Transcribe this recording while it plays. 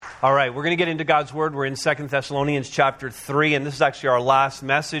All right, we're going to get into God's Word. We're in 2 Thessalonians chapter 3, and this is actually our last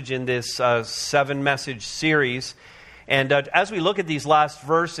message in this 7-message series. And as we look at these last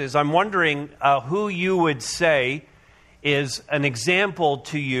verses, I'm wondering who you would say is an example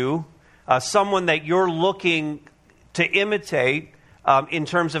to you, someone that you're looking to imitate in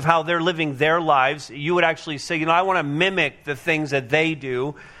terms of how they're living their lives. You would actually say, I want to mimic the things that they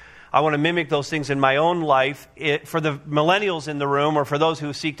do. I want to mimic those things in my own life. For the millennials in the room, or for those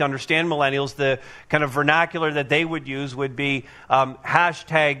who seek to understand millennials, the kind of vernacular that they would use would be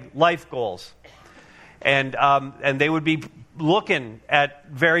hashtag life goals. And they would be looking at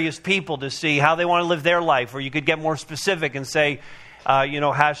various people to see how they want to live their life. Or you could get more specific and say,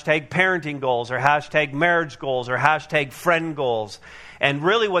 hashtag parenting goals, or hashtag marriage goals, or hashtag friend goals. And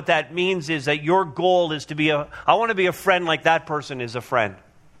really what that means is that your goal is to be I want to be a friend like that person is a friend.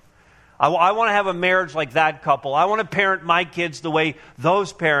 I want to have a marriage like that couple. I want to parent my kids the way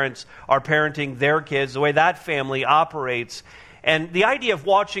those parents are parenting their kids, the way that family operates. And the idea of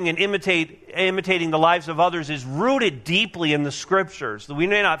watching and imitating the lives of others is rooted deeply in the Scriptures. We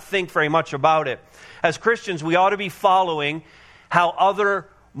may not think very much about it. As Christians, we ought to be following how other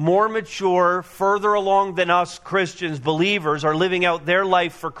more mature, further along than us Christians, believers, are living out their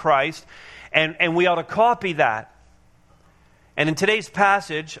life for Christ. And we ought to copy that. And in today's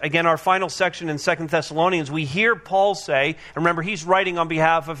passage, again, our final section in 2 Thessalonians, we hear Paul say, and remember, he's writing on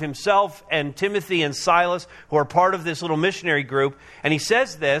behalf of himself and Timothy and Silas, who are part of this little missionary group. And he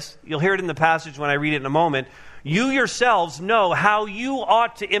says this, you'll hear it in the passage when I read it in a moment, you yourselves know how you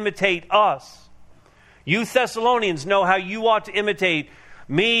ought to imitate us. You Thessalonians know how you ought to imitate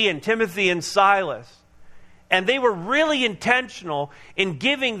me and Timothy and Silas. And they were really intentional in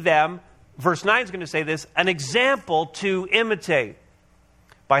giving them, verse 9 is going to say this, an example to imitate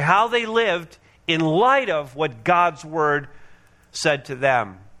by how they lived in light of what God's Word said to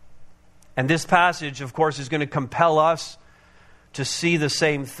them. And this passage, of course, is going to compel us to see the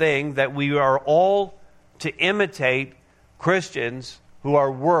same thing, that we are all to imitate Christians who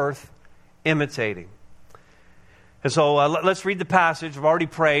are worth imitating. And so let's read the passage. I've already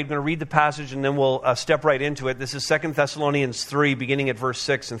prayed. I'm going to read the passage and then we'll step right into it. This is 2 Thessalonians 3, beginning at verse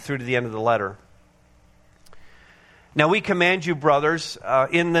 6 and through to the end of the letter. Now we command you, brothers,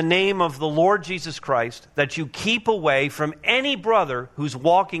 in the name of the Lord Jesus Christ, that you keep away from any brother who's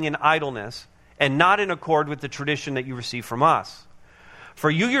walking in idleness and not in accord with the tradition that you receive from us.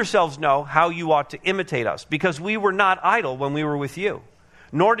 For you yourselves know how you ought to imitate us, because we were not idle when we were with you.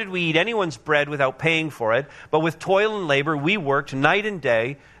 Nor did we eat anyone's bread without paying for it, but with toil and labor we worked night and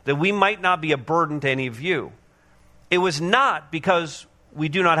day, that we might not be a burden to any of you. It was not because we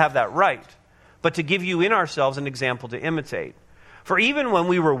do not have that right, but to give you in ourselves an example to imitate. For even when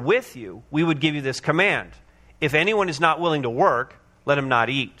we were with you, we would give you this command: if anyone is not willing to work, let him not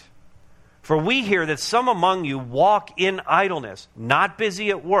eat. For we hear that some among you walk in idleness, not busy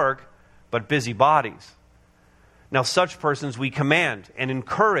at work, but busy bodies. Now such persons we command and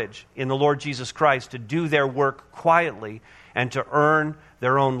encourage in the Lord Jesus Christ to do their work quietly and to earn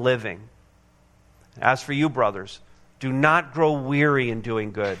their own living. As for you, brothers, do not grow weary in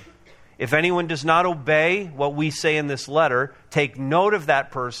doing good. If anyone does not obey what we say in this letter, take note of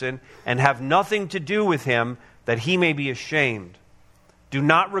that person and have nothing to do with him, that he may be ashamed. Do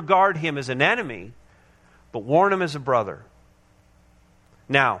not regard him as an enemy, but warn him as a brother.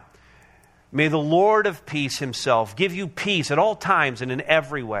 Now, may the Lord of peace himself give you peace at all times and in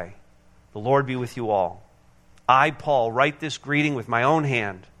every way. The Lord be with you all. I, Paul, write this greeting with my own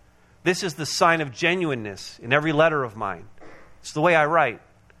hand. This is the sign of genuineness in every letter of mine. It's the way I write.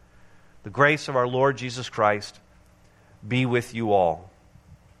 The grace of our Lord Jesus Christ be with you all.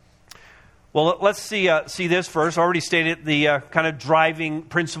 Well, let's see this first. I already stated the kind of driving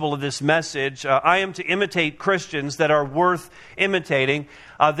principle of this message. I am to imitate Christians that are worth imitating.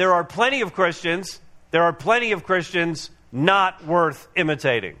 There are plenty of Christians not worth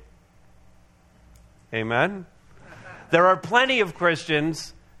imitating. Amen? There are plenty of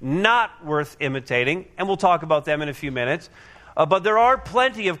Christians not worth imitating, and we'll talk about them in a few minutes. But there are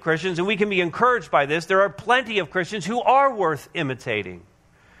plenty of Christians, and we can be encouraged by this, there are plenty of Christians who are worth imitating.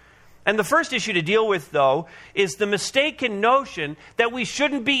 And the first issue to deal with, though, is the mistaken notion that we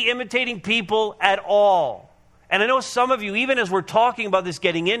shouldn't be imitating people at all. And I know some of you, even as we're talking about this,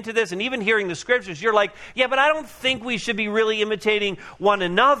 getting into this, and even hearing the Scriptures, you're like, yeah, but I don't think we should be really imitating one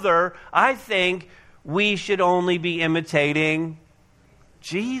another. I think we should only be imitating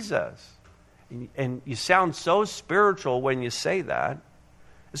Jesus. And you sound so spiritual when you say that.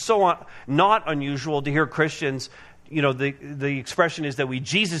 It's so not unusual to hear Christians the expression is that we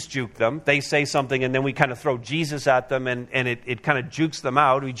Jesus juke them. They say something and then we kind of throw Jesus at them and it kind of jukes them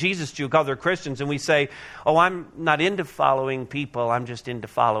out. We Jesus juke other Christians and we say, oh, I'm not into following people. I'm just into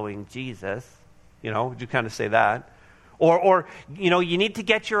following Jesus. Would you kind of say that? Or you need to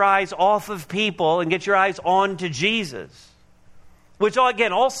get your eyes off of people and get your eyes on to Jesus. Which,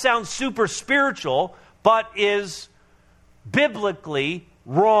 again, all sounds super spiritual, but is biblically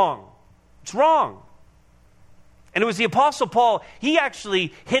wrong. It's wrong. And it was the Apostle Paul, he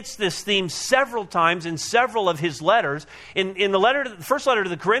actually hits this theme several times in several of his letters. In the first letter to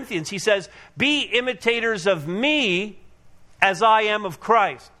the Corinthians, he says, be imitators of me as I am of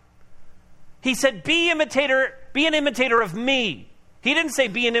Christ. He said, be an imitator of me. He didn't say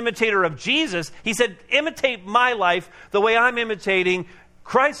be an imitator of Jesus. He said, imitate my life the way I'm imitating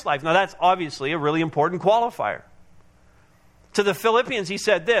Christ's life. Now that's obviously a really important qualifier. To the Philippians, he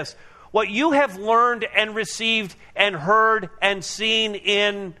said this, what you have learned and received and heard and seen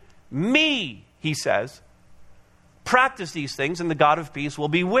in me, he says, practice these things and the God of peace will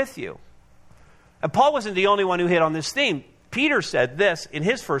be with you. And Paul wasn't the only one who hit on this theme. Peter said this in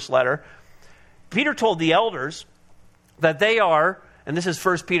his first letter. Peter told the elders that they are, and this is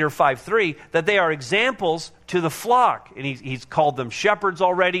 1 Peter 5:3, that they are examples to the flock. And he's called them shepherds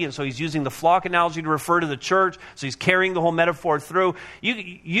already, and so he's using the flock analogy to refer to the church. So he's carrying the whole metaphor through.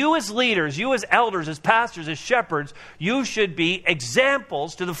 You as leaders, you as elders, as pastors, as shepherds, you should be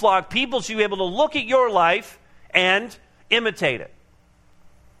examples to the flock. People should be able to look at your life and imitate it.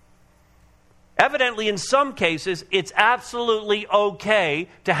 Evidently, in some cases, it's absolutely okay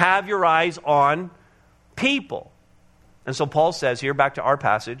to have your eyes on people. And so Paul says here, back to our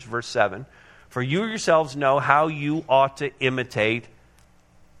passage, verse 7, for you yourselves know how you ought to imitate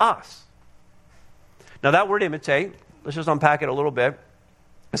us. Now that word imitate, let's just unpack it a little bit.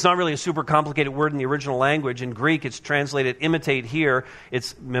 It's not really a super complicated word in the original language. In Greek, it's translated imitate here.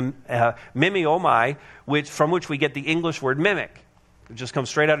 It's mimiomai, from which we get the English word mimic. It just comes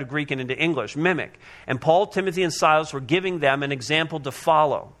straight out of Greek and into English, mimic. And Paul, Timothy, and Silas were giving them an example to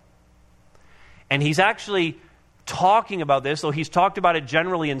follow. And he's actually talking about this, though he's talked about it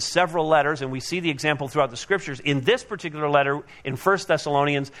generally in several letters, and we see the example throughout the Scriptures. In this particular letter, in 1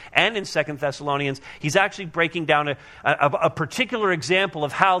 Thessalonians and in 2 Thessalonians, he's actually breaking down a particular example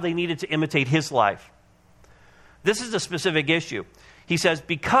of how they needed to imitate his life. This is a specific issue. He says,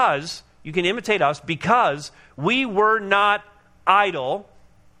 because, you can imitate us, because we were not idle.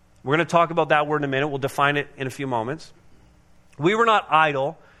 We're going to talk about that word in a minute. We'll define it in a few moments. We were not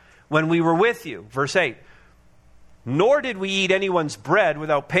idle when we were with you. Verse 8. Nor did we eat anyone's bread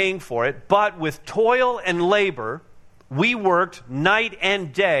without paying for it, but with toil and labor we worked night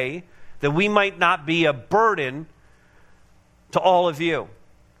and day that we might not be a burden to all of you.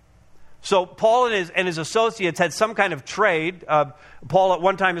 So Paul and his associates had some kind of trade. Paul at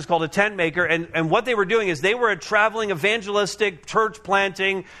one time is called a tent maker, and what they were doing is they were a traveling evangelistic, church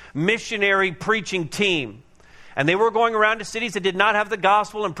planting, missionary preaching team. And they were going around to cities that did not have the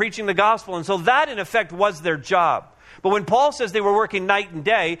gospel and preaching the gospel. And so that, in effect, was their job. But when Paul says they were working night and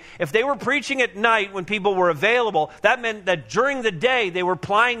day, if they were preaching at night when people were available, that meant that during the day they were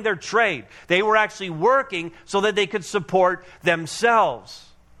plying their trade. They were actually working so that they could support themselves.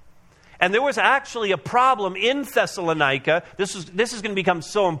 And there was actually a problem in Thessalonica. This is going to become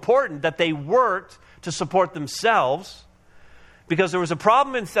so important that they worked to support themselves, because there was a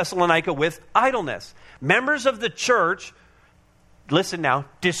problem in Thessalonica with idleness. Members of the church, listen now,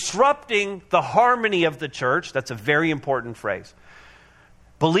 disrupting the harmony of the church. That's a very important phrase.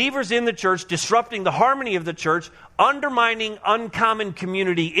 Believers in the church disrupting the harmony of the church, undermining uncommon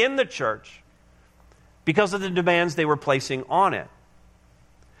community in the church because of the demands they were placing on it.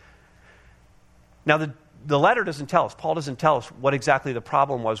 Now, the letter doesn't tell us, Paul doesn't tell us what exactly the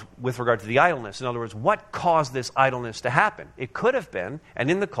problem was with regard to the idleness. In other words, what caused this idleness to happen? It could have been,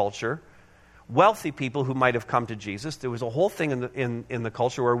 and in the culture, wealthy people who might have come to Jesus. There was a whole thing in the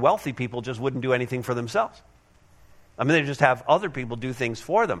culture where wealthy people just wouldn't do anything for themselves. I mean, they just have other people do things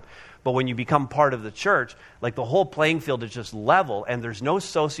for them. But when you become part of the church, like the whole playing field is just level, and there's no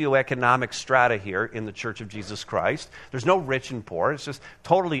socioeconomic strata here in the Church of Jesus Christ. There's no rich and poor. It's just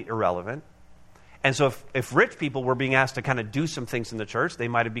totally irrelevant. And so if rich people were being asked to kind of do some things in the church, they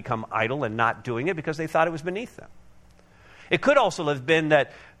might have become idle and not doing it because they thought it was beneath them. It could also have been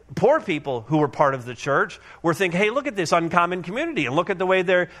that poor people who were part of the church were thinking, hey, look at this uncommon community, and look at the way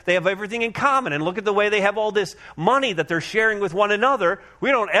they have everything in common, and look at the way they have all this money that they're sharing with one another.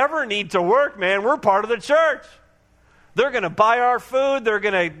 We don't ever need to work, man. We're part of the church. They're going to buy our food. They're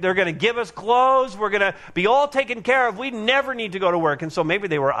going to give us clothes. We're going to be all taken care of. We never need to go to work. And so maybe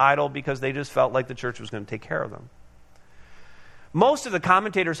they were idle because they just felt like the church was going to take care of them. Most of the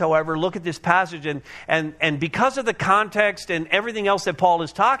commentators, however, look at this passage and because of the context and everything else that Paul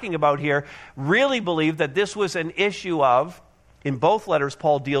is talking about here, really believe that this was an issue of, in both letters,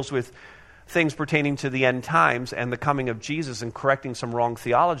 Paul deals with things pertaining to the end times and the coming of Jesus and correcting some wrong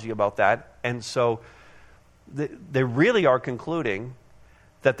theology about that. And so they really are concluding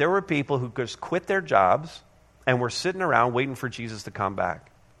that there were people who just quit their jobs and were sitting around waiting for Jesus to come back.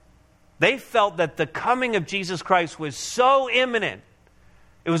 They felt that the coming of Jesus Christ was so imminent.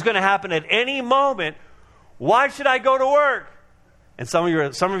 It was going to happen at any moment. Why should I go to work? And some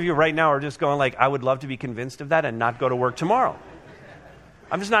of you right now are just going like, I would love to be convinced of that and not go to work tomorrow.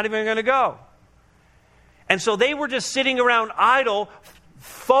 I'm just not even going to go. And so they were just sitting around idle,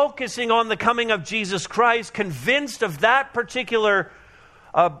 focusing on the coming of Jesus Christ, convinced of that particular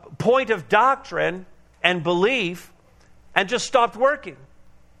point of doctrine and belief, and just stopped working.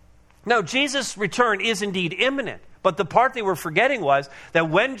 Now, Jesus' return is indeed imminent, but the part they were forgetting was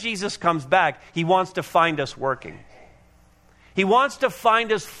that when Jesus comes back, he wants to find us working. He wants to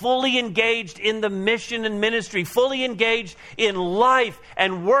find us fully engaged in the mission and ministry, fully engaged in life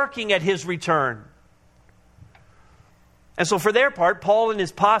and working at his return. And so for their part, Paul and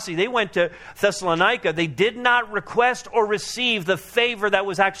his posse, they went to Thessalonica. They did not request or receive the favor that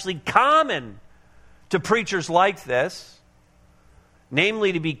was actually common to preachers like this,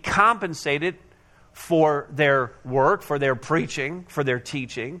 namely to be compensated for their work, for their preaching, for their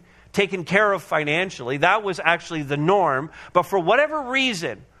teaching, taken care of financially. That was actually the norm. But for whatever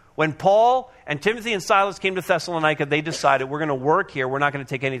reason, when Paul and Timothy and Silas came to Thessalonica, they decided, we're going to work here. We're not going to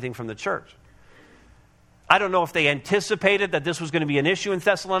take anything from the church. I don't know if they anticipated that this was going to be an issue in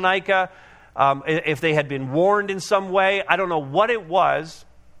Thessalonica, if they had been warned in some way. I don't know what it was.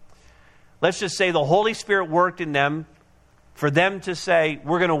 Let's just say the Holy Spirit worked in them for them to say,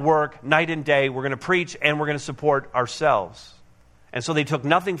 we're going to work night and day, we're going to preach, and we're going to support ourselves. And so they took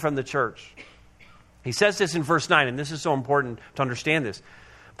nothing from the church. He says this in verse 9, and this is so important to understand this.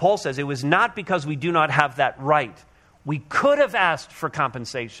 Paul says, it was not because we do not have that right. We could have asked for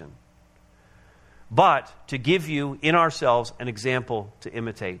compensation, but to give you in ourselves an example to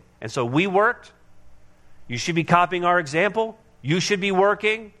imitate. And so we worked. You should be copying our example. You should be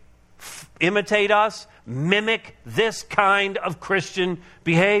working. Imitate us. Mimic this kind of Christian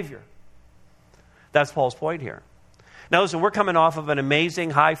behavior. That's Paul's point here. Now listen, we're coming off of an amazing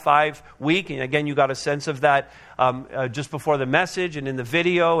high five week. And again, you got a sense of that just before the message and in the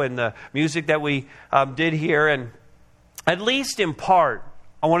video and the music that we did here. And at least in part,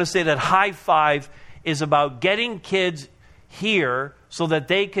 I want to say that high five is about getting kids here so that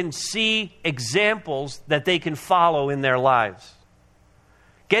they can see examples that they can follow in their lives.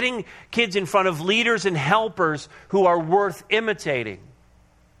 Getting kids in front of leaders and helpers who are worth imitating.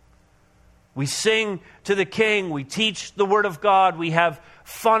 We sing to the King, we teach the Word of God, we have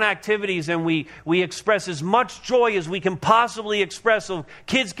fun activities, and we express as much joy as we can possibly express so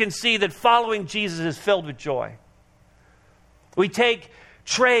kids can see that following Jesus is filled with joy. We take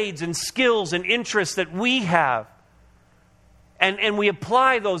trades and skills and interests that we have, and we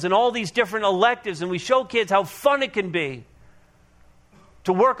apply those in all these different electives, and we show kids how fun it can be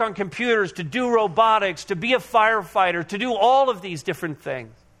to work on computers, to do robotics, to be a firefighter, to do all of these different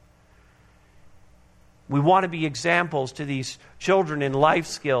things. We want to be examples to these children in life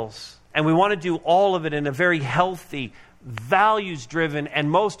skills, and we want to do all of it in a very healthy, values-driven, and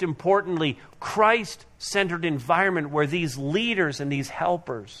most importantly, Christ-centered environment where these leaders and these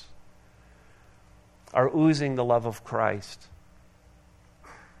helpers are oozing the love of Christ.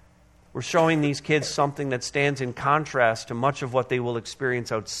 We're showing these kids something that stands in contrast to much of what they will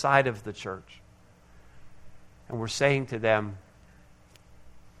experience outside of the church. And we're saying to them,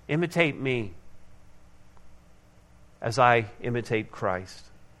 imitate me as I imitate Christ.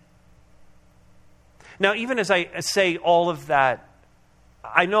 Now, even as I say all of that,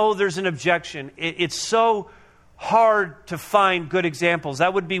 I know there's an objection. It's so hard to find good examples.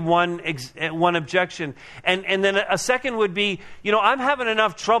 That would be one objection. And then a second would be, I'm having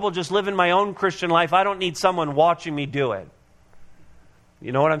enough trouble just living my own Christian life. I don't need someone watching me do it.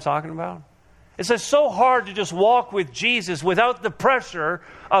 You know what I'm talking about? It's just so hard to just walk with Jesus without the pressure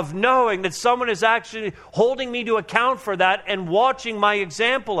of knowing that someone is actually holding me to account for that and watching my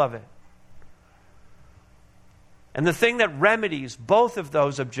example of it. And the thing that remedies both of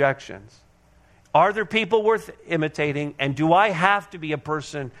those objections, are there people worth imitating, and do I have to be a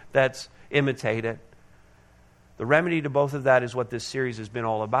person that's imitated? The remedy to both of that is what this series has been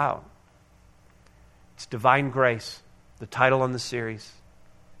all about. It's Divine Grace, the title on the series.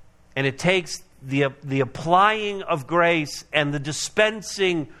 And it takes the applying of grace and the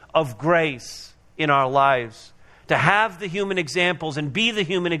dispensing of grace in our lives to have the human examples and be the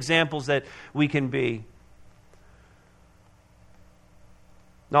human examples that we can be.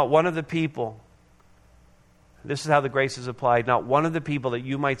 Not one of the people, this is how the grace is applied, not one of the people that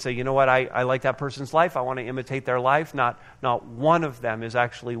you might say, you know what, I like that person's life, I want to imitate their life, not one of them is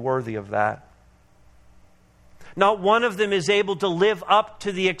actually worthy of that. Not one of them is able to live up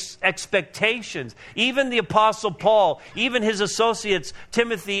to the expectations. Even the Apostle Paul, even his associates,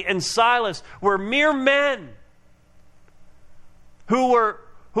 Timothy and Silas, were mere men who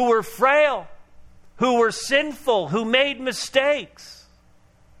were frail, who were sinful, who made mistakes.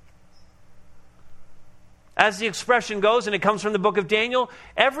 As the expression goes, and it comes from the book of Daniel,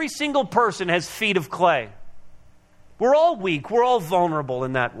 every single person has feet of clay. We're all weak. We're all vulnerable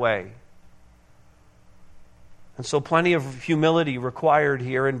in that way. And so plenty of humility required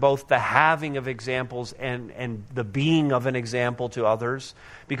here in both the having of examples and the being of an example to others,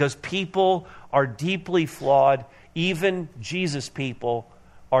 because people are deeply flawed. Even Jesus' people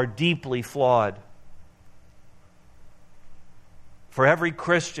are deeply flawed. For every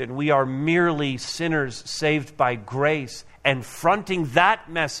Christian, we are merely sinners saved by grace, and fronting that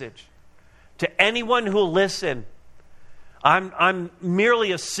message to anyone who will listen, I'm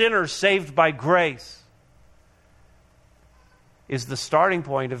merely a sinner saved by grace, is the starting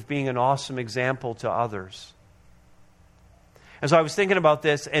point of being an awesome example to others. And so I was thinking about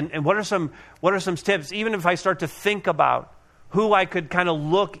this, and what are some tips, even if I start to think about who I could kind of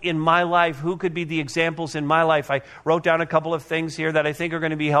look in my life, who could be the examples in my life. I wrote down a couple of things here that I think are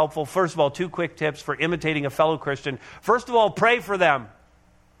going to be helpful. First of all, 2 quick tips for imitating a fellow Christian. First of all, pray for them.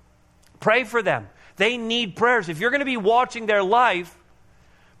 Pray for them. They need prayers. If you're going to be watching their life,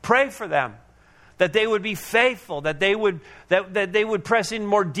 pray for them. That they would be faithful, that they would press in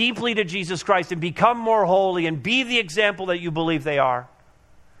more deeply to Jesus Christ and become more holy and be the example that you believe they are.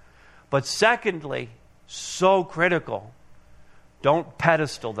 But secondly, so critical, don't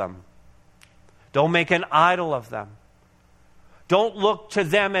pedestal them. Don't make an idol of them. Don't look to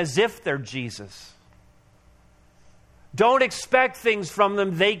them as if they're Jesus. Don't expect things from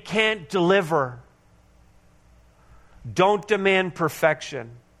them they can't deliver. Don't demand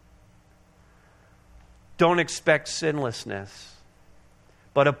perfection. Don't expect sinlessness,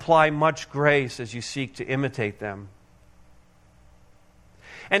 but apply much grace as you seek to imitate them.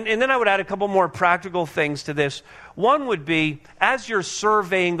 And then I would add a couple more practical things to this. One would be, as you're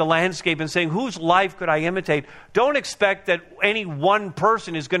surveying the landscape and saying, whose life could I imitate? Don't expect that any one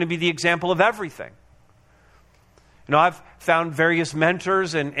person is going to be the example of everything. You know, I've found various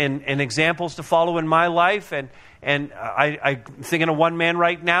mentors and examples to follow in my life, and I'm thinking of one man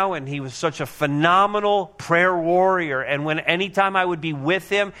right now, and he was such a phenomenal prayer warrior. And anytime I would be with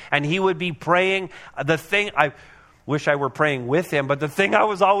him and he would be praying, I wish I were praying with him, but the thing I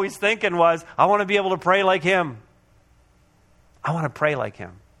was always thinking was, I want to be able to pray like him. I want to pray like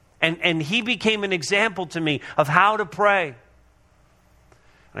him. And he became an example to me of how to pray.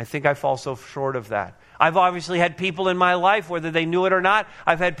 And I think I fall so short of that. I've obviously had people in my life, whether they knew it or not,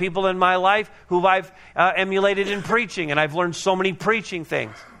 I've had people in my life who I've emulated in preaching, and I've learned so many preaching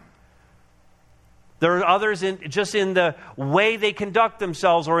things. There are others just in the way they conduct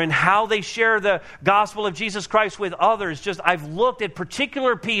themselves or in how they share the gospel of Jesus Christ with others. I've looked at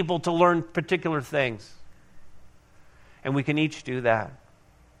particular people to learn particular things. And we can each do that.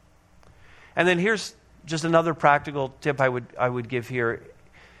 And then here's just another practical tip I would give here.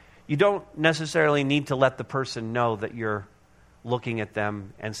 You don't necessarily need to let the person know that you're looking at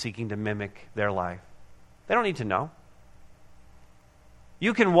them and seeking to mimic their life. They don't need to know.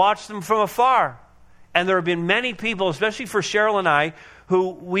 You can watch them from afar. And there have been many people, especially for Cheryl and I,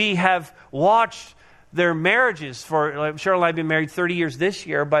 who we have watched their marriages for. Cheryl and I have been married 30 years this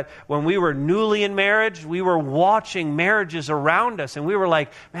year, but when we were newly in marriage, we were watching marriages around us, and we were like,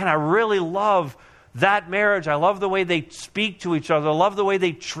 man, I really love that marriage. I love the way they speak to each other. I love the way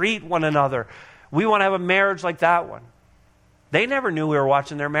they treat one another. We want to have a marriage like that one. They never knew we were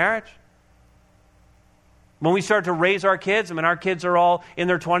watching their marriage. When we started to raise our kids, our kids are all in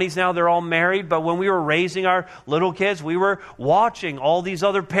their 20s now, they're all married, but when we were raising our little kids, we were watching all these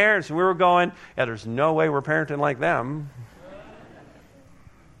other parents, and we were going, yeah, there's no way we're parenting like them.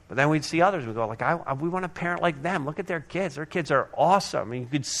 But then we'd see others, we'd go, we want to parent like them. Look at their kids. Their kids are awesome. And you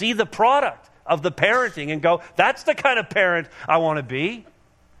could see the product of the parenting and go, that's the kind of parent I want to be.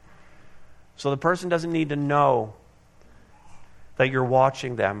 So the person doesn't need to know that you're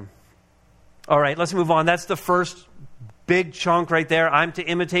watching them. All right, let's move on. That's the first big chunk right there. I'm to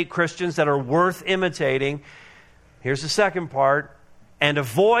imitate Christians that are worth imitating. Here's the second part. And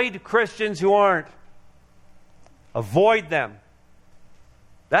avoid Christians who aren't. Avoid them.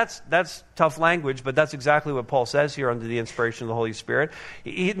 That's tough language, but that's exactly what Paul says here under the inspiration of the Holy Spirit.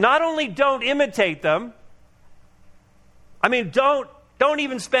 Not only don't imitate them, don't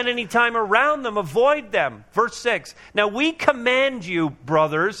even spend any time around them. Avoid them. Verse 6. Now we command you,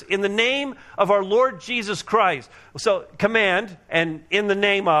 brothers, in the name of our Lord Jesus Christ. So command, and in the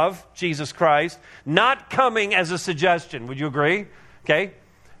name of Jesus Christ, not coming as a suggestion. Would you agree? Okay?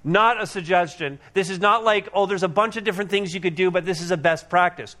 Not a suggestion. This is not like, there's a bunch of different things you could do, but this is a best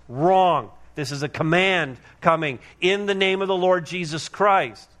practice. Wrong. This is a command coming in the name of the Lord Jesus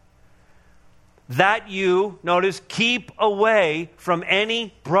Christ. That you, notice, keep away from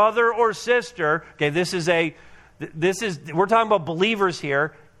any brother or sister. Okay, we're talking about believers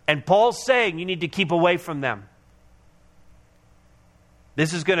here, and Paul's saying you need to keep away from them.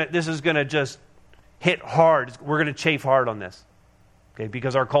 This is gonna just hit hard. We're gonna chafe hard on this. Okay,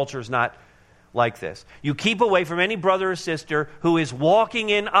 because our culture is not like this. You keep away from any brother or sister who is walking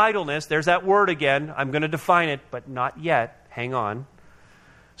in idleness. There's that word again. I'm going to define it, but not yet. Hang on.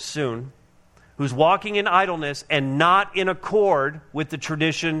 Soon. Who's walking in idleness and not in accord with the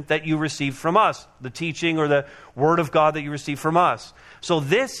tradition that you received from us, the teaching or the word of God that you received from us. So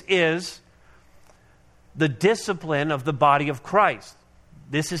this is the discipline of the body of Christ.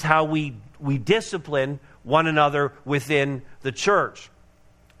 This is how we discipline one another within the church.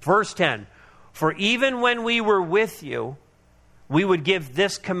 Verse 10, for even when we were with you, we would give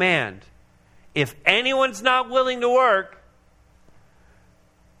this command. If anyone's not willing to work,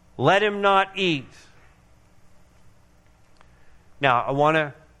 let him not eat. Now, I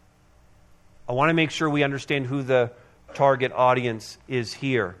want to make sure we understand who the target audience is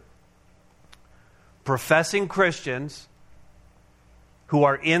here. Professing Christians who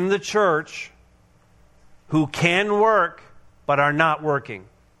are in the church who can work but are not working.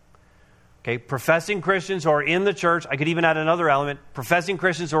 Okay, professing Christians who are in the church, I could even add another element, professing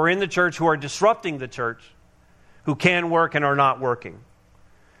Christians who are in the church who are disrupting the church, who can work and are not working.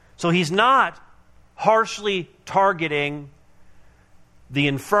 So he's not harshly targeting the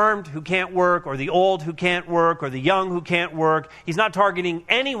infirmed who can't work, or the old who can't work, or the young who can't work. He's not targeting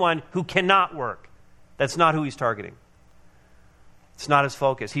anyone who cannot work. That's not who he's targeting. It's not his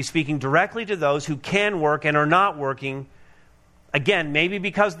focus. He's speaking directly to those who can work and are not working. Again, maybe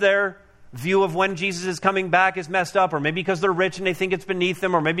because their view of when Jesus is coming back is messed up, or maybe because they're rich and they think it's beneath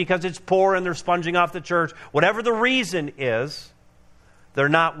them, or maybe because it's poor and they're sponging off the church. Whatever the reason is, they're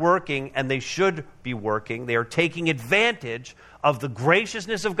not working, and they should be working. They are taking advantage of the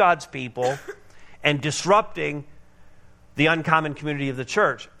graciousness of God's people and disrupting the uncommon community of the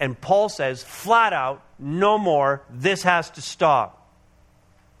church. And Paul says, flat out, no more. This has to stop.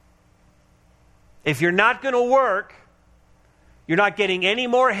 If you're not going to work, you're not getting any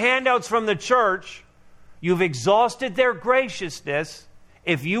more handouts from the church. You've exhausted their graciousness.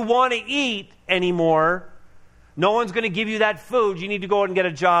 If you want to eat anymore, no one's going to give you that food. You need to go out and get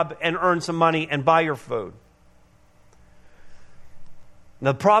a job and earn some money and buy your food.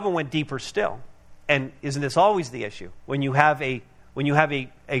 Now, the problem went deeper still. And isn't this always the issue? When you have a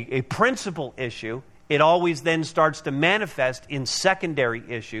principal issue, it always then starts to manifest in secondary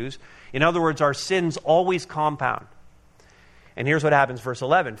issues. In other words, our sins always compound. And here's what happens, verse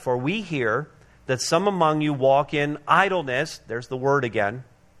 11. For we hear that some among you walk in idleness. There's the word again.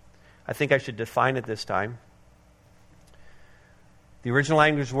 I think I should define it this time. The original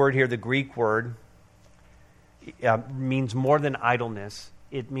language word here, the Greek word, means more than idleness.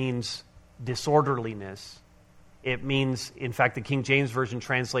 It means disorderliness. It means, in fact, the King James Version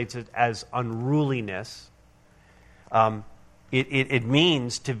translates it as unruliness. It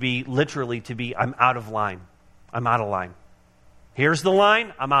means to be, literally to be, I'm out of line. I'm out of line. Here's the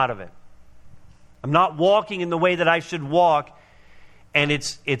line, I'm out of it. I'm not walking in the way that I should walk, and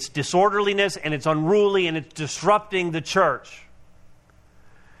it's disorderliness, and it's unruly, and it's disrupting the church.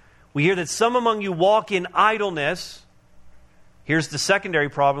 We hear that some among you walk in idleness. Here's the secondary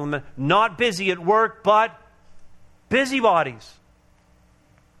problem, not busy at work, but busybodies.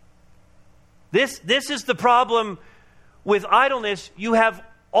 This is the problem with idleness. You have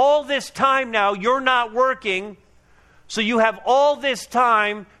all this time now, you're not working, so you have all this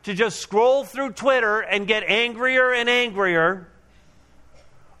time to just scroll through Twitter and get angrier and angrier.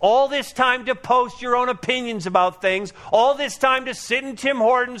 All this time to post your own opinions about things. All this time to sit in Tim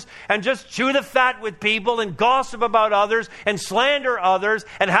Hortons and just chew the fat with people and gossip about others and slander others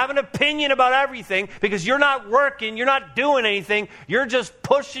and have an opinion about everything because you're not working, you're not doing anything. You're just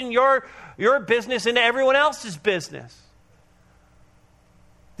pushing your business into everyone else's business.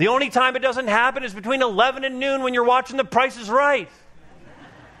 The only time it doesn't happen is between 11 and noon when you're watching The Price is Right.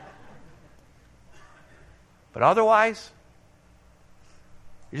 But otherwise,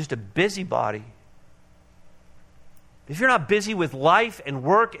 You're just a busybody. If you're not busy with life and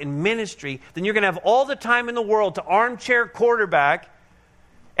work and ministry, then you're going to have all the time in the world to armchair quarterback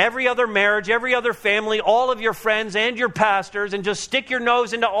every other marriage, every other family, all of your friends and your pastors, and just stick your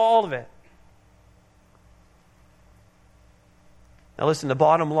nose into all of it. Now listen, the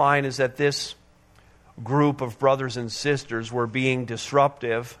bottom line is that this group of brothers and sisters were being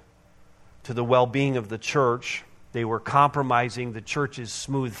disruptive to the well-being of the church. They were compromising the church's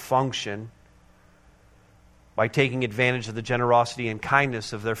smooth function by taking advantage of the generosity and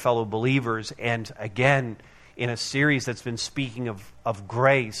kindness of their fellow believers. And again, in a series that's been speaking of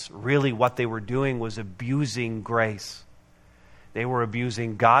grace, really what they were doing was abusing grace. They were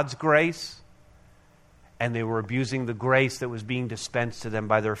abusing God's grace, and they were abusing the grace that was being dispensed to them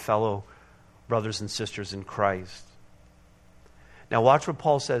by their fellow brothers and sisters in Christ. Now watch what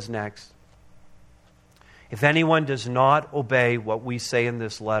Paul says next. If anyone does not obey what we say in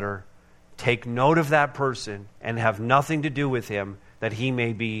this letter, take note of that person and have nothing to do with him, that he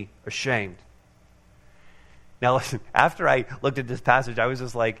may be ashamed. Now listen, after I looked at this passage, I was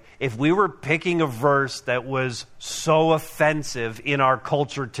just like, if we were picking a verse that was so offensive in our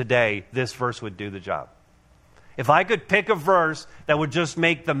culture today, this verse would do the job. If I could pick a verse that would just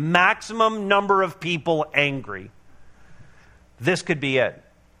make the maximum number of people angry, this could be it.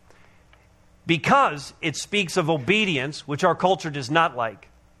 Because it speaks of obedience, which our culture does not like.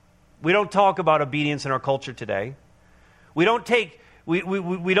 We don't talk about obedience in our culture today. We don't take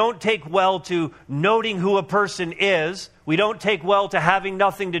well to noting who a person is. We don't take well to having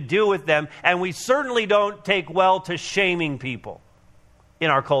nothing to do with them. And we certainly don't take well to shaming people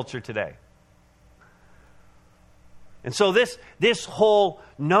in our culture today. And so this whole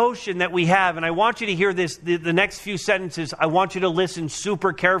notion that we have, and I want you to hear this, the next few sentences, I want you to listen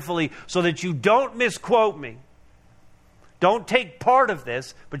super carefully so that you don't misquote me. Don't take part of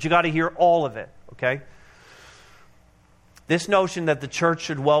this, but you got to hear all of it, okay? This notion that the church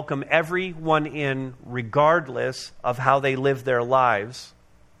should welcome everyone in regardless of how they live their lives,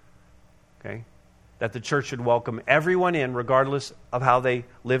 okay? That the church should welcome everyone in regardless of how they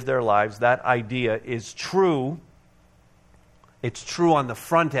live their lives, that idea is true. It's true on the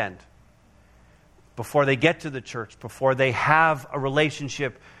front end. Before they get to the church, before they have a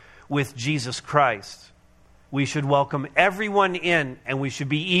relationship with Jesus Christ. We should welcome everyone in, and we should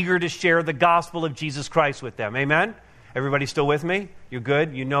be eager to share the gospel of Jesus Christ with them. Amen? Everybody still with me? You're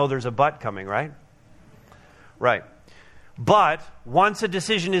good? You know there's a but coming, right? Right. But once a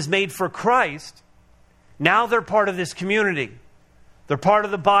decision is made for Christ, now they're part of this community. They're part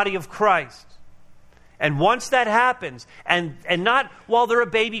of the body of Christ. And once that happens, and not while they're a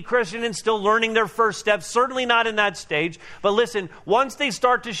baby Christian and still learning their first steps, certainly not in that stage, but listen, once they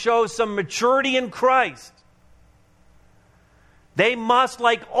start to show some maturity in Christ, they must,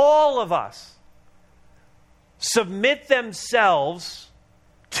 like all of us, submit themselves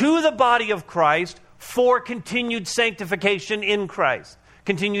to the body of Christ for continued sanctification in Christ,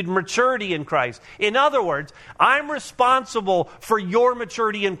 continued maturity in Christ. In other words, I'm responsible for your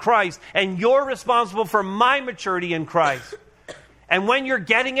maturity in Christ, and you're responsible for my maturity in Christ. And when you're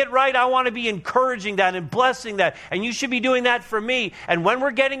getting it right, I want to be encouraging that and blessing that. And you should be doing that for me. And when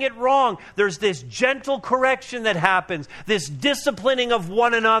we're getting it wrong, there's this gentle correction that happens, this disciplining of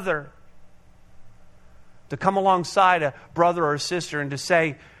one another. To come alongside a brother or sister and to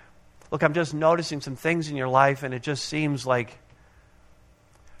say, look, I'm just noticing some things in your life, and it just seems like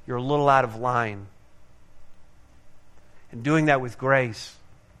you're a little out of line. And doing that with grace,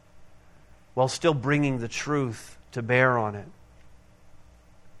 while still bringing the truth to bear on it.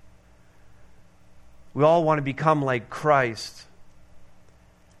 We all want to become like Christ.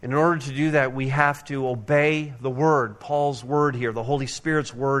 In order to do that, we have to obey the Word, Paul's Word here, the Holy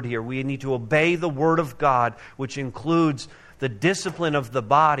Spirit's Word here. We need to obey the Word of God, which includes the discipline of the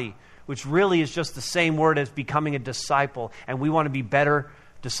body, which really is just the same word as becoming a disciple. And we want to be better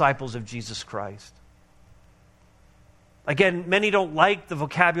disciples of Jesus Christ. Again, many don't like the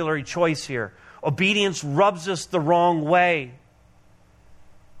vocabulary choice here. Obedience rubs us the wrong way.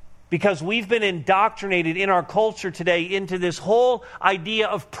 Because we've been indoctrinated in our culture today into this whole idea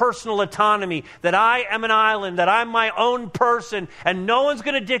of personal autonomy, that I am an island, that I'm my own person, and no one's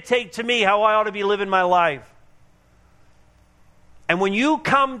going to dictate to me how I ought to be living my life. And when you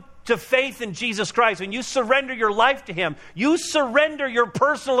come to faith in Jesus Christ, when you surrender your life to Him, you surrender your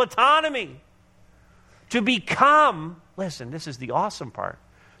personal autonomy to become, listen, this is the awesome part,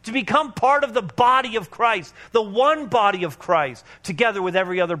 to become part of the body of Christ, the one body of Christ, together with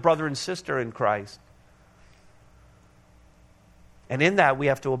every other brother and sister in Christ. And in that, we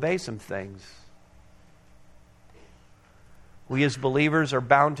have to obey some things. We as believers are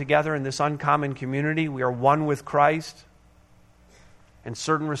bound together in this uncommon community. We are one with Christ. And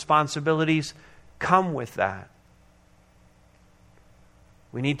certain responsibilities come with that.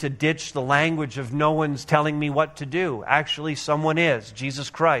 We need to ditch the language of no one's telling me what to do. Actually, someone is. Jesus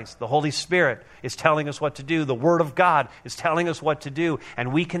Christ, the Holy Spirit, is telling us what to do. The Word of God is telling us what to do.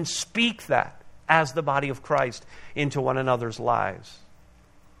 And we can speak that as the body of Christ into one another's lives.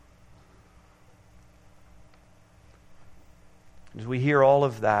 As we hear all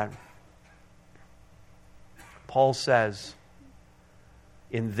of that, Paul says,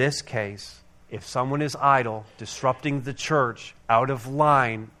 in this case, if someone is idle, disrupting the church, out of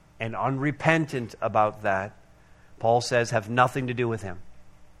line, and unrepentant about that, Paul says, have nothing to do with him.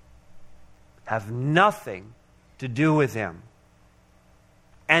 Have nothing to do with him.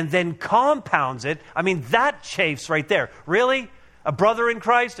 And then compounds it. I mean, that chafes right there. Really? A brother in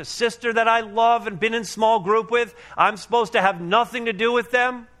Christ, a sister that I love and been in small group with, I'm supposed to have nothing to do with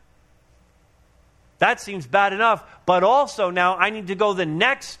them? That seems bad enough. But also now I need to go the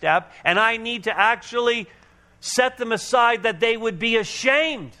next step, and I need to actually set them aside that they would be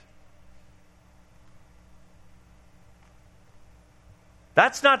ashamed.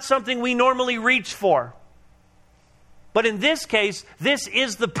 That's not something we normally reach for. But in this case, this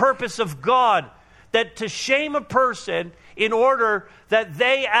is the purpose of God, that to shame a person in order that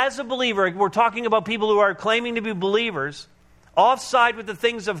they, as a believer, we're talking about people who are claiming to be believers, offside with the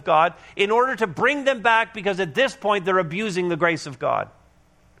things of God, in order to bring them back, because at this point they're abusing the grace of God.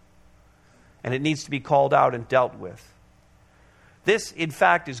 And it needs to be called out and dealt with. This, in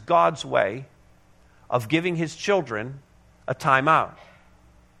fact, is God's way of giving His children a timeout.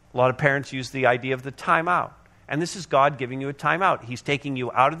 A lot of parents use the idea of the timeout. And this is God giving you a timeout. He's taking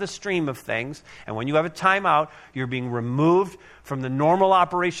you out of the stream of things. And when you have a timeout, you're being removed from the normal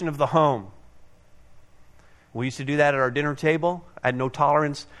operation of the home. We used to do that at our dinner table. I had no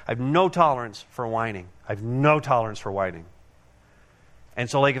tolerance. I have no tolerance for whining. I have no tolerance for whining. And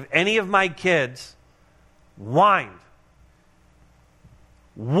so, like, if any of my kids whined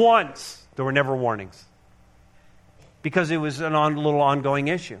once, there were never warnings. Because it was a little ongoing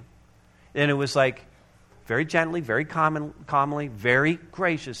issue. And it was like, very gently, very calmly, very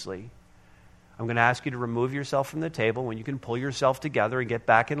graciously, I'm going to ask you to remove yourself from the table. When you can pull yourself together and get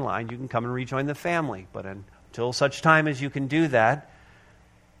back in line, you can come and rejoin the family. But until such time as you can do that,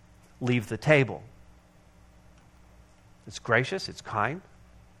 leave the table. It's gracious, it's kind,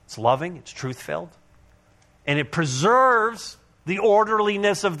 it's loving, it's truth-filled. And it preserves the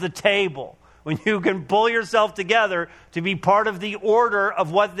orderliness of the table. When you can pull yourself together to be part of the order of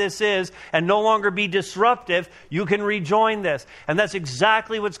what this is and no longer be disruptive, you can rejoin this. And that's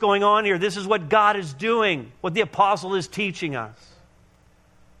exactly what's going on here. This is what God is doing, what the apostle is teaching us.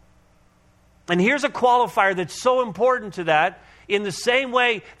 And here's a qualifier that's so important to that. In the same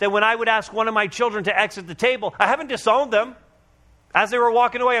way that when I would ask one of my children to exit the table, I haven't disowned them. As they were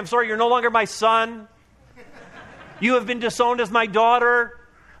walking away, I'm sorry, you're no longer my son. You have been disowned as my daughter.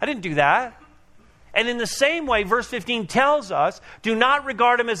 I didn't do that. And in the same way, verse 15 tells us, do not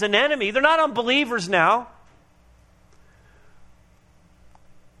regard them as an enemy. They're not unbelievers now.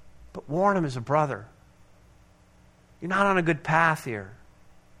 But warn them as a brother. You're not on a good path here.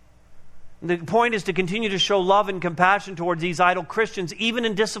 The point is to continue to show love and compassion towards these idle Christians, even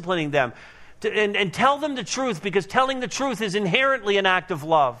in disciplining them. And tell them the truth, because telling the truth is inherently an act of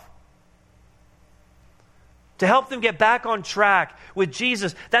love. To help them get back on track with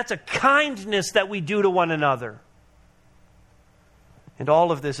Jesus, that's a kindness that we do to one another. And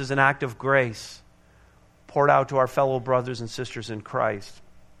all of this is an act of grace poured out to our fellow brothers and sisters in Christ.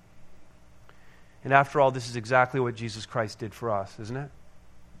 And after all, this is exactly what Jesus Christ did for us, isn't it?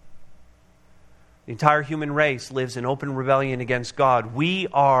 The entire human race lives in open rebellion against God. We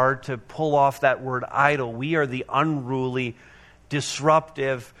are, to pull off that word idle, we are the unruly,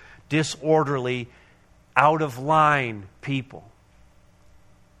 disruptive, disorderly, out of line people.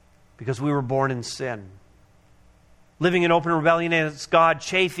 Because we were born in sin. Living in open rebellion against God,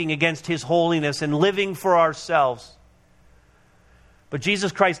 chafing against His holiness, and living for ourselves. But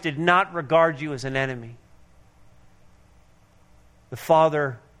Jesus Christ did not regard you as an enemy. The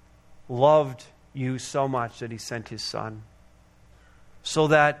Father loved you so much that He sent His Son, so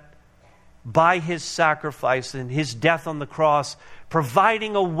that by His sacrifice and His death on the cross,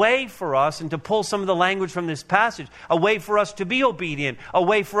 providing a way for us, and to pull some of the language from this passage, a way for us to be obedient, a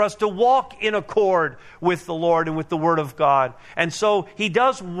way for us to walk in accord with the Lord and with the Word of God. And so He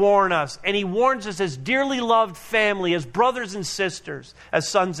does warn us, and He warns us as dearly loved family, as brothers and sisters, as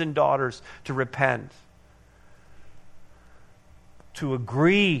sons and daughters, to repent, to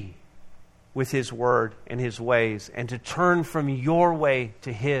agree with His Word and His ways, and to turn from your way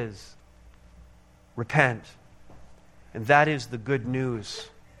to His. Repent. And that is the good news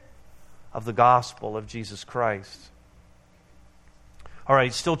of the gospel of Jesus Christ. All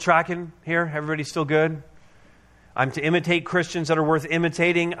right, still tracking here? Everybody still good? I'm to imitate Christians that are worth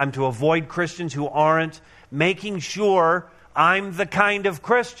imitating. I'm to avoid Christians who aren't. Making sure I'm the kind of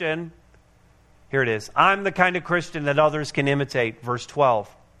Christian. Here it is. I'm the kind of Christian that others can imitate. Verse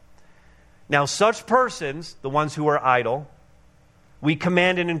 12. Now such persons, the ones who are idle, we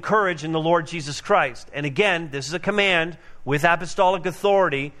command and encourage in the Lord Jesus Christ. And again, this is a command with apostolic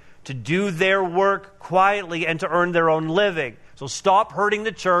authority to do their work quietly and to earn their own living. So stop hurting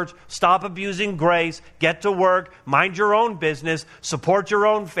the church, stop abusing grace, get to work, mind your own business, support your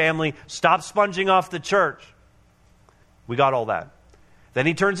own family, stop sponging off the church. We got all that. Then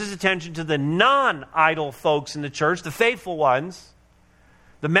he turns his attention to the non-idle folks in the church, the faithful ones,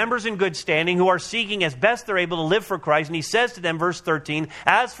 the members in good standing who are seeking as best they're able to live for Christ. And he says to them, verse 13,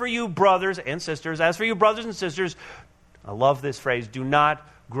 as for you brothers and sisters, I love this phrase, do not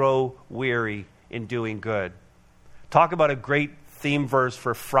grow weary in doing good. Talk about a great theme verse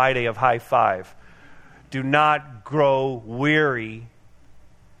for Friday of High Five. Do not grow weary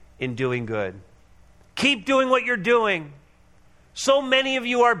in doing good. Keep doing what you're doing. So many of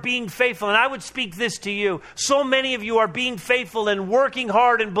you are being faithful, and I would speak this to you. So many of you are being faithful and working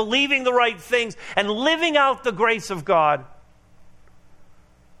hard and believing the right things and living out the grace of God.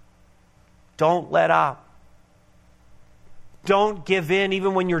 Don't let up. Don't give in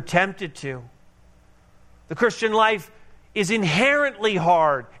even when you're tempted to. The Christian life is inherently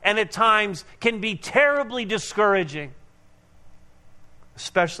hard and at times can be terribly discouraging,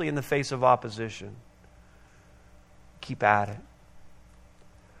 especially in the face of opposition. Keep at it.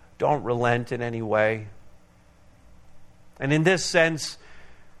 Don't relent in any way. And in this sense,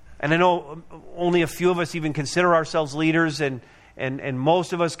 and I know only a few of us even consider ourselves leaders, and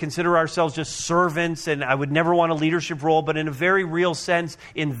most of us consider ourselves just servants, and I would never want a leadership role, but in a very real sense,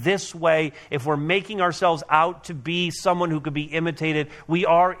 in this way, if we're making ourselves out to be someone who could be imitated, we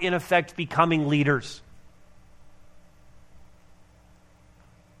are in effect becoming leaders.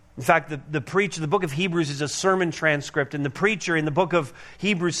 In fact, the book of Hebrews is a sermon transcript, and the preacher in the book of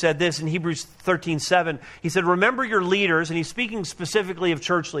Hebrews said this in Hebrews 13:7. He said, remember your leaders, and he's speaking specifically of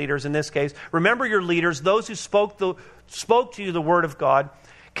church leaders in this case. Remember your leaders, those who spoke to you the word of God.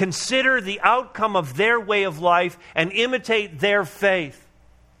 Consider the outcome of their way of life and imitate their faith.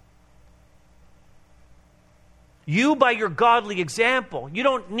 You, by your godly example, you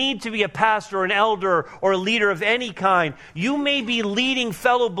don't need to be a pastor or an elder or a leader of any kind. You may be leading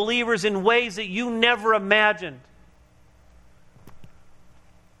fellow believers in ways that you never imagined.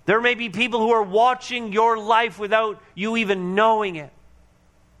 There may be people who are watching your life without you even knowing it.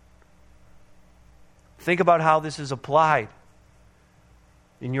 Think about how this is applied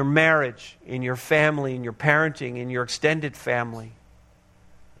in your marriage, in your family, in your parenting, in your extended family.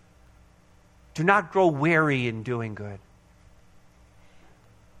 Do not grow weary in doing good.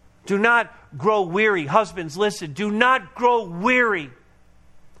 Do not grow weary. Husbands, listen. Do not grow weary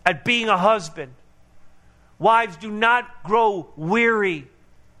at being a husband. Wives, do not grow weary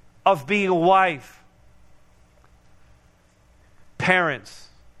of being a wife. Parents,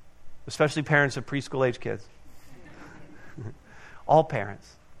 especially parents of preschool age kids. All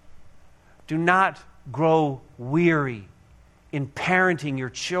parents. Do not grow weary in parenting your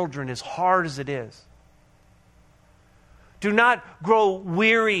children as hard as it is. Do not grow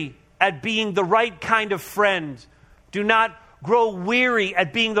weary at being the right kind of friend. Do not grow weary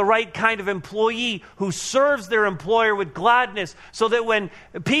at being the right kind of employee who serves their employer with gladness, so that when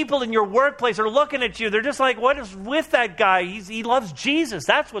people in your workplace are looking at you, they're just like, what is with that guy? He loves Jesus.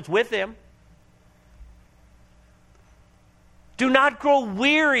 That's what's with him. Do not grow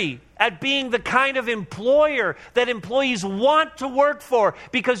weary at being the kind of employer that employees want to work for,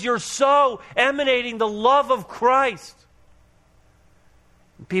 because you're so emanating the love of Christ.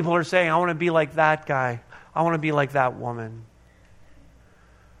 People are saying, I want to be like that guy. I want to be like that woman.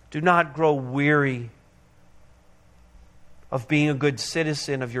 Do not grow weary of being a good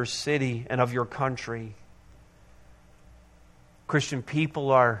citizen of your city and of your country. Christian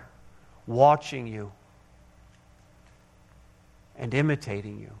people are watching you and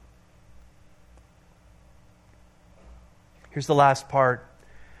imitating you. Here's the last part.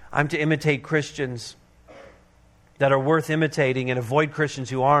 I'm to imitate Christians that are worth imitating and avoid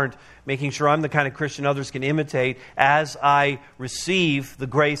Christians who aren't, making sure I'm the kind of Christian others can imitate as I receive the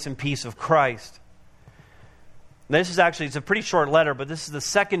grace and peace of Christ. This is actually, it's a pretty short letter, but this is the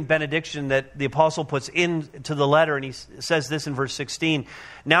second benediction that the apostle puts into the letter, and he says this in verse 16.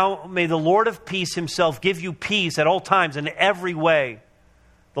 Now may the Lord of peace himself give you peace at all times in every way.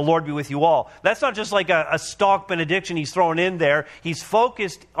 The Lord be with you all. That's not just like a stock benediction he's throwing in there. He's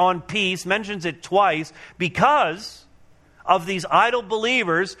focused on peace, mentions it twice, because of these idle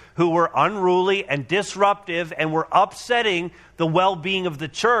believers who were unruly and disruptive and were upsetting the well-being of the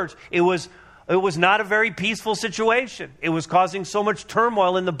church. It was not a very peaceful situation. It was causing so much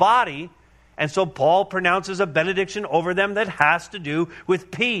turmoil in the body. And so Paul pronounces a benediction over them that has to do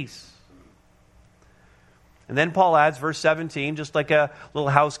with peace. And then Paul adds, verse 17, just like a little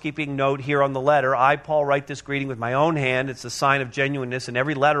housekeeping note here on the letter. I, Paul, write this greeting with my own hand. It's a sign of genuineness in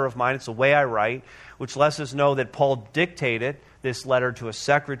every letter of mine. It's the way I write, which lets us know that Paul dictated this letter to a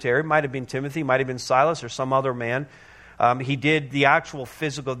secretary. It might have been Timothy, might have been Silas, or some other man. He did the actual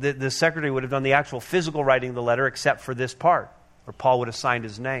physical, the secretary would have done the actual physical writing of the letter, except for this part, where Paul would have signed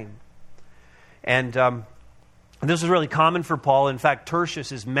his name. And this was really common for Paul. In fact,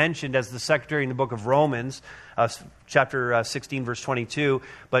 Tertius is mentioned as the secretary in the book of Romans, chapter 16, verse 22.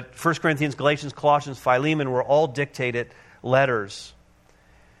 But 1 Corinthians, Galatians, Colossians, Philemon were all dictated letters.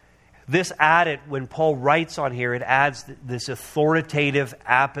 This added, when Paul writes on here, it adds this authoritative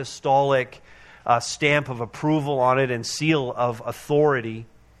apostolic stamp of approval on it and seal of authority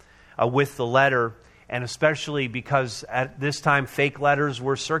with the letter. And especially because at this time fake letters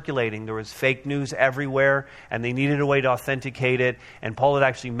were circulating. There was fake news everywhere, and they needed a way to authenticate it. And Paul had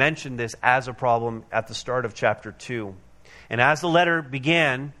actually mentioned this as a problem at the start of chapter 2. And as the letter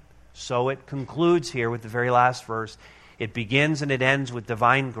began, so it concludes here with the very last verse. It begins and it ends with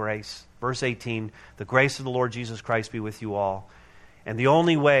divine grace. Verse 18, the grace of the Lord Jesus Christ be with you all. And the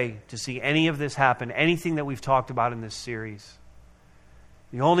only way to see any of this happen, anything that we've talked about in this series,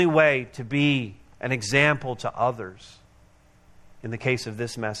 the only way to be an example to others, in the case of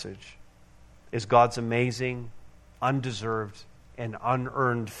this message, is God's amazing, undeserved, and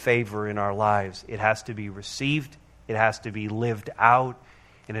unearned favor in our lives. It has to be received, it has to be lived out,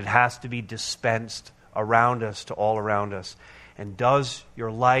 and it has to be dispensed around us to all around us. And does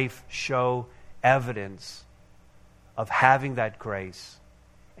your life show evidence of having that grace?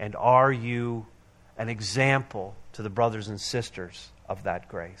 And are you an example to the brothers and sisters of that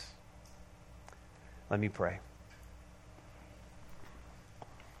grace? Let me pray.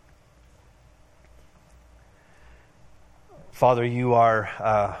 Father, you are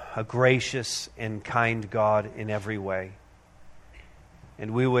a gracious and kind God in every way.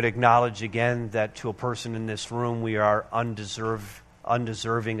 And we would acknowledge again that to a person in this room, we are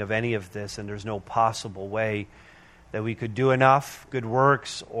undeserving of any of this, and there's no possible way that we could do enough good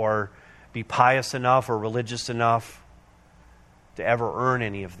works or be pious enough or religious enough to ever earn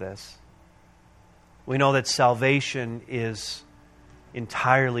any of this. We know that salvation is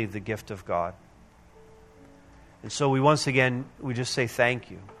entirely the gift of God. And so we just say thank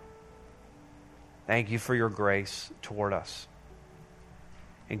you. Thank you for your grace toward us.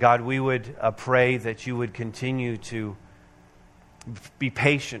 And God, we would pray that you would continue to be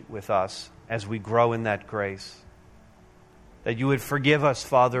patient with us as we grow in that grace. That you would forgive us,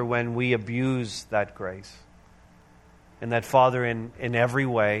 Father, when we abuse that grace. And that, Father, in every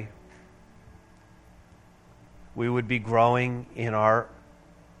way, we would be growing in our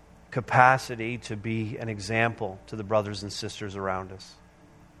capacity to be an example to the brothers and sisters around us.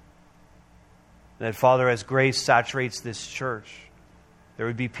 And that, Father, as grace saturates this church, there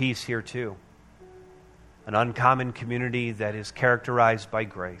would be peace here too. An uncommon community that is characterized by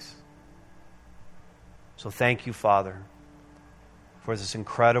grace. So thank you, Father, for this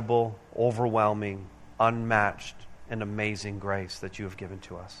incredible, overwhelming, unmatched, and amazing grace that you have given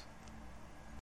to us.